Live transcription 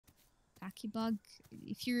bug.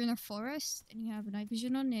 If you're in a forest and you have a night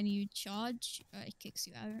vision on and you charge, it kicks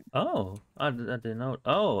you out. Oh, I didn't know.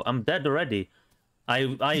 Oh, I'm dead already.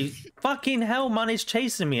 I fucking hell, man, it's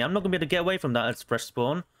chasing me. I'm not gonna be able to get away from that express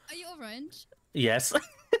spawn. Are you orange? Yes. I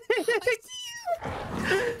see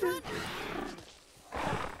you!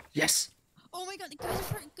 Yes. Oh my god, the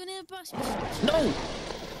guys are gonna bust me. No!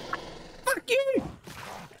 Fuck you!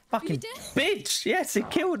 Fucking dead? bitch! Yes, it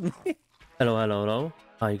killed me! Hello, hello, hello.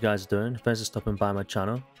 How you guys doing? Thanks for stopping by my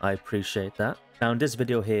channel. I appreciate that. Now in this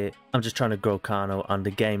video here, I'm just trying to grow Carno and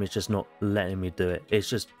the game is just not letting me do it. It's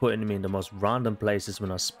just putting me in the most random places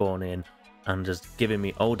when I spawn in and just giving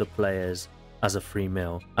me older players as a free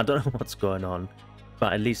meal. I don't know what's going on,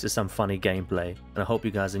 but at least it's some funny gameplay and I hope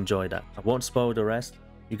you guys enjoy that. I won't spoil the rest.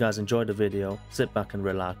 You guys enjoy the video, sit back and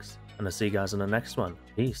relax, and I'll see you guys in the next one.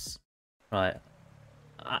 Peace. Right.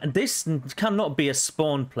 This cannot be a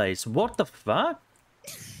spawn place. What the fuck?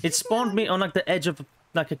 It spawned me on like the edge of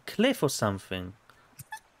like a cliff or something.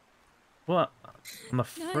 What? I'm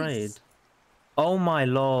afraid. Nice. Oh my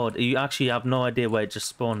lord. You actually have no idea where it just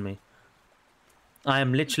spawned me. I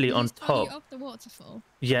am literally on top. You up the waterfall?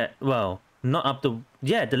 Yeah, well, not up the...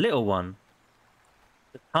 Yeah, the little one.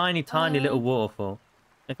 The tiny, tiny little waterfall.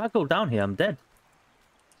 If I go down here, I'm dead.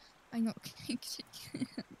 I got kicked.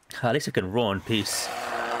 At least I can roar in peace.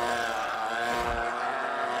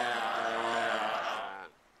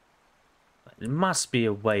 There must be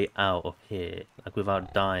a way out of here, like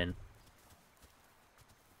without dying.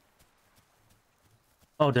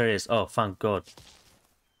 Oh, there is. Oh, thank God.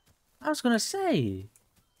 I was gonna say.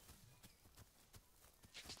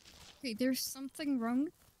 Okay, there's something wrong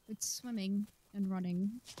with swimming and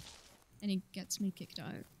running, and it gets me kicked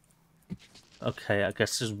out. Okay, I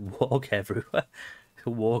guess just walk everywhere.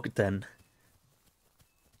 Walk then.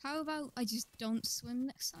 How about I just don't swim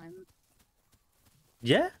next time?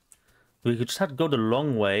 Yeah? We could just have to go the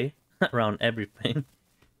long way around everything.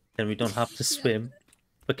 Then we don't have to swim.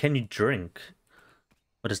 But can you drink?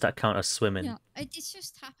 Or does that count as swimming? Yeah, it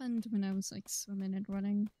just happened when I was like swimming and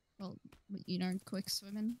running. Well, you know, quick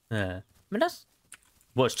swimming. Yeah. I mean, that's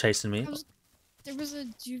what's chasing me. There was a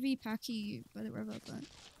juvie packy by the river, but...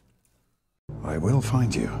 I will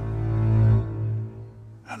find you.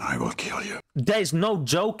 And I will kill you. There's no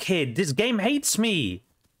joke here. This game hates me.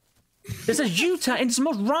 There's a Utah in this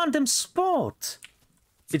most random spot.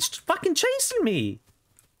 It's fucking chasing me.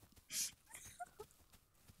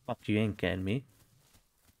 Fuck, you ain't getting me.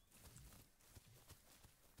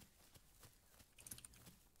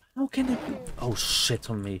 How can it be? Oh, shit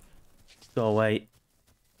on me. Go away.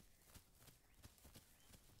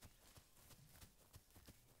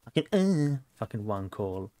 Fucking one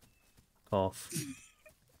call. Off.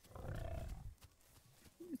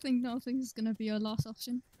 I think nothing's gonna be our last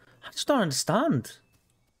option. I just don't understand.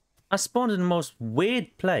 I spawned in the most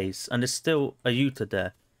weird place and there's still a Utah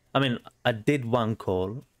there. I mean, I did one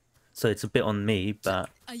call, so it's a bit on me, but...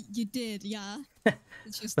 You did, yeah.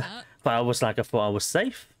 It's just that. But I was like, I thought I was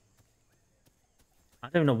safe. I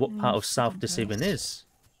don't know what part of South this even is.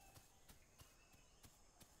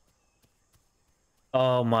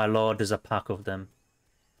 Oh my lord, there's a pack of them.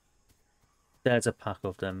 There's a pack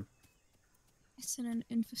of them. It's an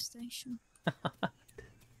infestation.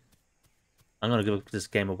 I'm gonna give this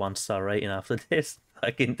game a 1-star rating after this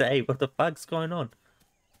fucking day. What the fuck's going on?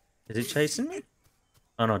 Is it chasing me?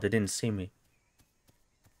 Oh no, they didn't see me.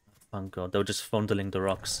 Thank God, they were just fondling the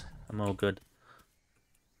rocks. I'm all good.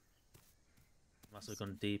 Must have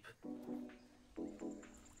gone deep.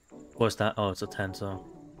 What's that? Oh, it's a Tenontosaurus.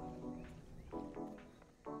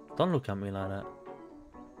 Don't look at me like that.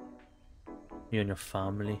 You and your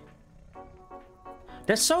family.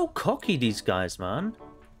 They're so cocky, these guys, man.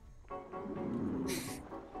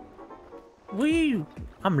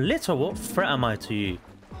 I'm little. What threat am I to you?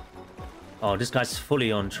 Oh, this guy's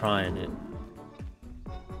fully on trying it.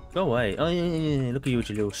 Go away. Oh, yeah. Look at you with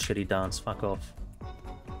your little shitty dance. Fuck off.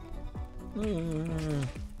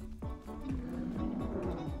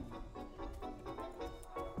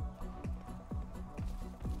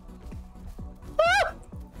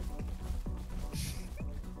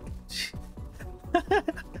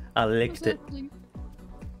 I licked it.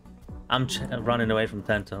 I'm running away from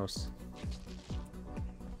Tentos.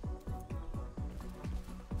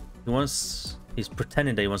 He's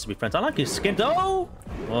pretending that he wants to be friends. I like his skin. Oh!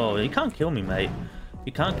 Oh, you can't kill me, mate.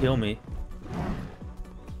 You can't kill me.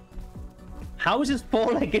 How is this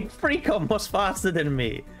four-legged freak almost faster than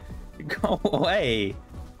me? Go away.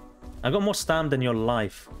 I got more stamina than your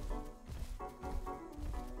life.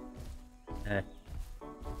 Yeah.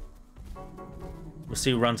 We'll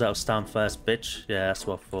see who runs out of stamina first, bitch. Yeah, that's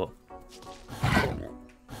what I thought.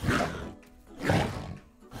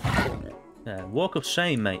 Yeah, walk of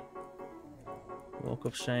shame, mate. Walk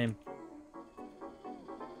of shame.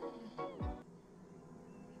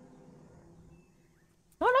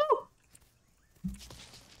 Oh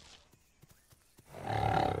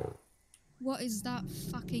no! What is that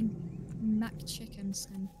fucking mac chicken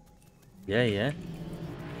skin? Yeah, yeah.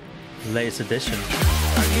 Latest edition.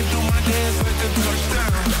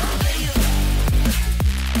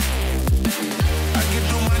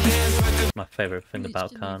 My favorite thing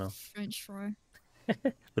about Carno. French fry.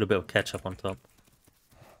 With a bit of ketchup on top.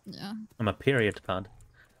 Yeah. I'm a period pad.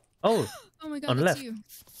 Oh! Oh my god, on the that's left. you.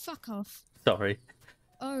 Fuck off. Sorry.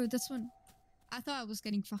 Oh, this one. I thought I was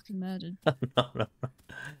getting fucking murdered. No.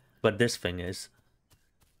 But this thing is.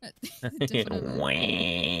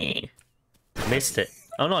 Definitely. Missed it.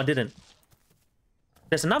 Oh no, I didn't.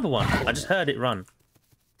 There's another one. I just heard it run.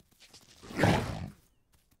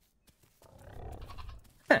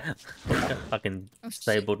 Fucking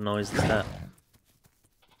stabled noise is that?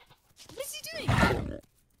 What is he doing?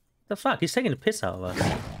 The fuck? He's taking the piss out of us.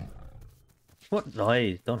 What? No,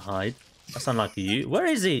 hey, don't hide. That's unlike you. Where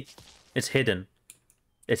is he? It's hidden.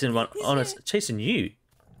 It's in one. Oh, no, it's chasing you.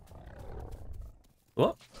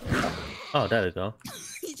 What? Oh, there we go.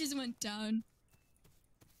 He just went down.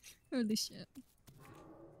 Holy shit.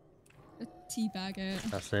 A teabagger.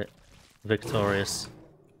 That's it. Victorious.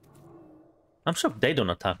 I'm shocked they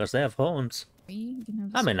don't attack us. They have horns.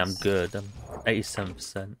 I mean, I'm good. I'm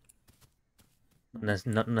 87%.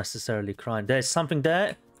 Not necessarily crying. There's something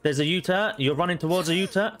there. There's a Utah. You're running towards a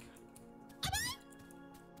Utah.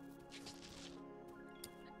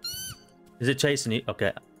 Is it chasing you?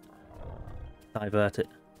 Okay. Divert it.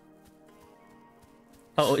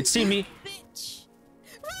 Oh, it's seen me. Bitch.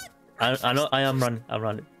 I know. I am running. I'm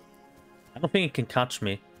running. I don't think it can catch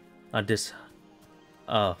me. At this.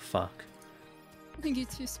 Oh fuck. I think you're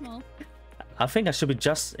too small. I think I should be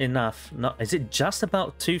just enough. Not. Is it just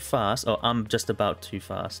about too fast, or I'm just about too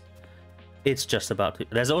fast? It's just about.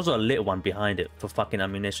 There's also a little one behind it for fucking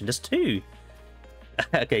ammunition. There's two.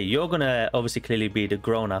 Okay, you're gonna obviously clearly be the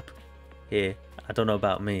grown-up here. I don't know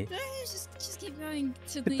about me. No, just keep going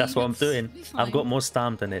to the. That's what I'm doing. I've got more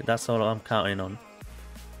stamp than it. That's all I'm counting on.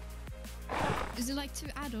 Is it like two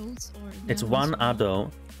adults or? It's one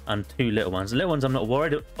adult and two little ones. The little ones I'm not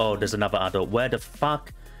worried. Oh, there's another adult. Where the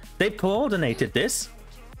fuck? They coordinated this.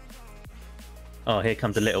 Oh, here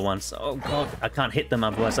come the little ones. Oh god, I can't hit them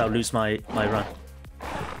otherwise I'll lose my run.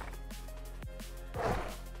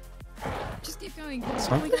 Just keep going.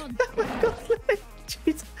 Oh my god.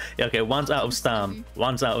 Jeez. Yeah, okay, one's out of stamp.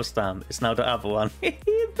 One's out of stamp. It's now the other one.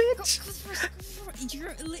 Bitch.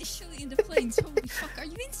 You're literally in the plains. Holy fuck, are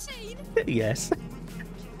you insane? Yes.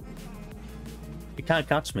 You can't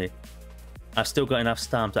catch me. I've still got enough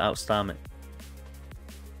stamp to outstamp it.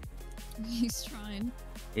 He's trying.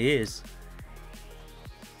 He is.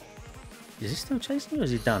 Is he still chasing you or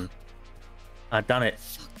is he done? I've done it.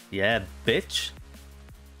 Fuck. Yeah, bitch.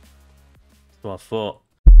 That's what I thought.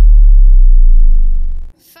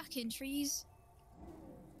 Fucking trees.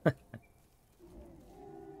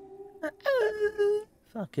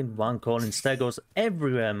 Fucking one calling stegos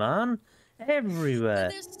everywhere, man. Everywhere.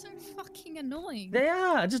 They're so fucking annoying. They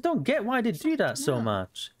are. I just don't get why they do that so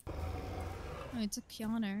much. Oh, it's a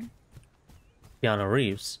Keanu. Keanu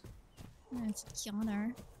Reeves. No, it's a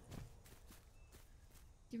Keanu.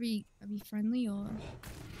 Are we friendly or?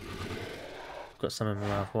 Got some in my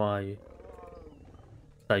mouth. Why are you?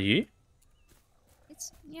 Is that you?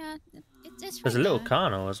 It's yeah. It's There's right a little there.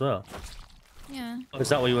 Carno as well. Yeah. Oh, is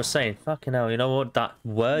that what you were saying? Fucking hell, you know what? That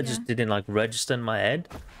word just didn't like register in my head.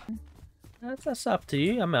 That's up to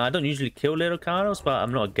you. I mean, I don't usually kill little Carnos, but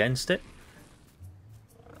I'm not against it.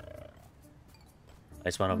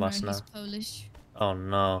 It's one of no, us now. he's Polish. Oh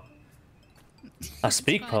no. I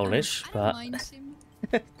speak Fine, Polish, I don't but mind him.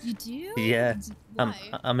 You do? yeah, Why?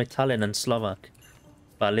 I'm Italian and Slovak,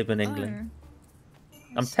 but I live in England. Oh,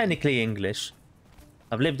 I'm technically English.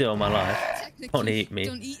 I've lived here all my life. Don't eat me.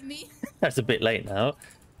 Don't eat me. That's a bit late now.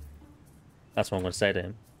 That's what I'm gonna say to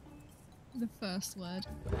him. The first word.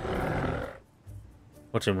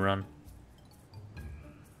 Watch him run.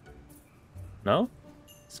 No?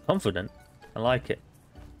 It's confident. I like it.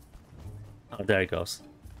 Oh, there he goes.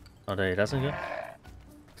 Oh, there he doesn't go.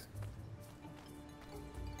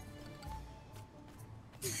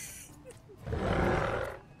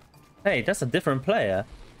 Hey, that's a different player.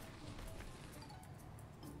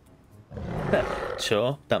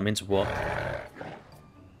 Sure, that means what?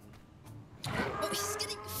 Oh, he's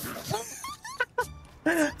getting.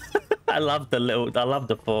 I love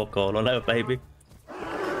the forecaul on her, baby.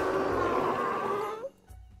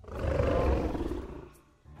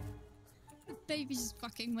 baby just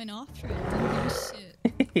fucking went after it. Didn't give a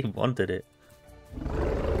shit. He wanted it.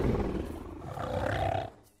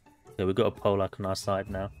 Yeah, we got a Polak on our side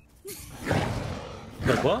now.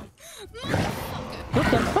 Wait, what?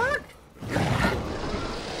 What the fuck?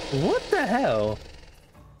 What the hell?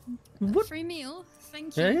 What? Free meal?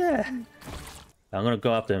 Thank you. Yeah, yeah. I'm gonna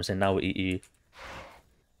go after him and say, now we'll eat you.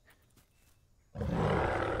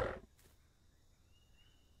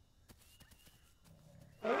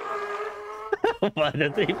 Why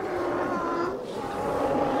did he?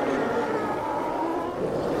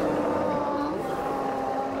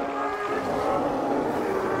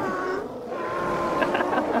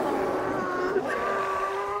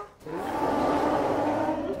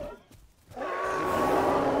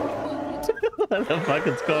 What the fuck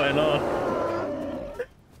is going on?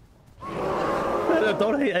 No,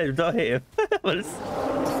 don't hit him, don't hit him.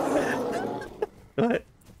 What?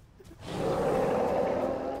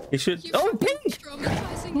 You should. You're Oh, pink!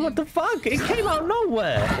 traumatizing What him. the fuck? It came out of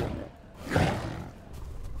nowhere!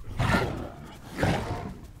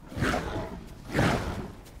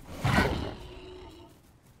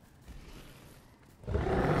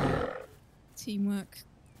 Teamwork.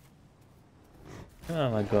 Oh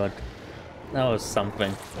my god. That was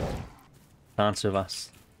something. Dance with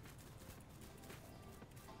us.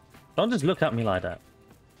 Don't just look at me like that.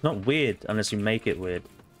 It's not weird unless you make it weird.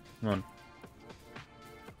 Come on.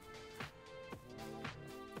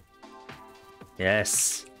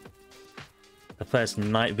 Yes. The first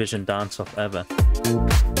night vision dance off ever.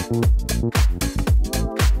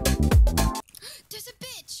 There's a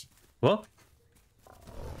bitch! What?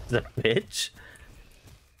 The bitch?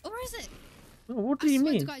 Or is it? What do you I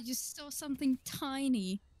swear mean? to God, I just saw something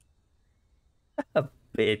tiny. A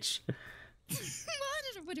bitch. I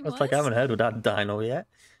don't know what it It's was. like I haven't heard of that dino yet.